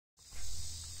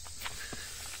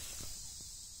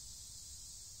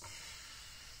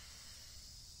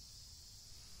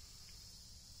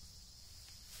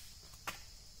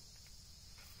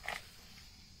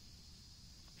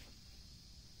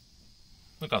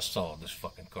Look how solid this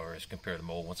fucking car is compared to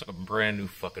my old one. It's like a brand new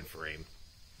fucking frame.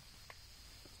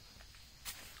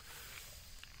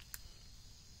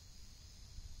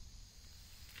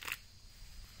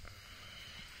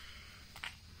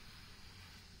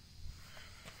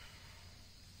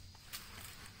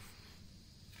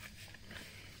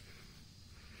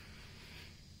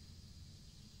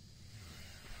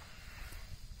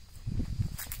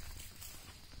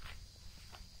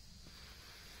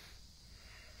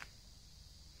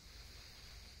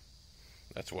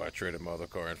 That's why I traded my other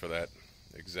car in for that.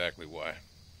 Exactly why.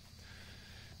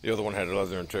 The other one had a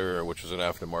leather interior, which was an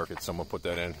aftermarket. Someone put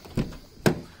that in.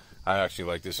 I actually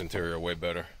like this interior way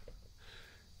better.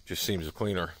 Just seems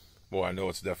cleaner. Well, I know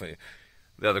it's definitely...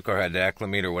 The other car had the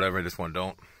acclimate or whatever. This one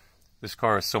don't. This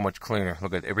car is so much cleaner.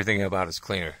 Look at everything about it's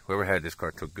cleaner. Whoever had this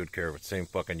car took good care of it. Same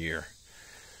fucking year.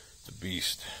 It's a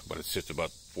beast. But it sits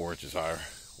about 4 inches higher.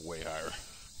 Way higher.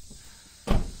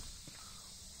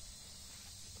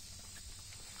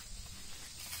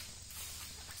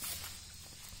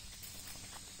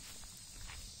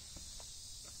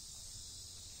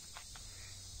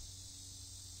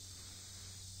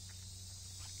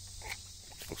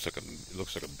 It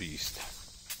looks like a beast.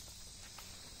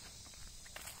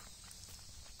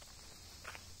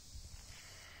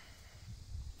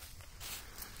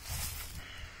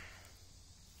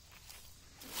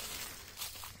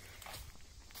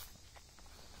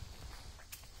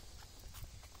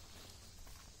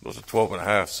 Those are 12 and a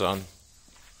half, son.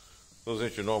 Those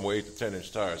ain't your normal 8 to 10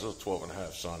 inch tires. Those are 12 and a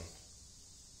half, son.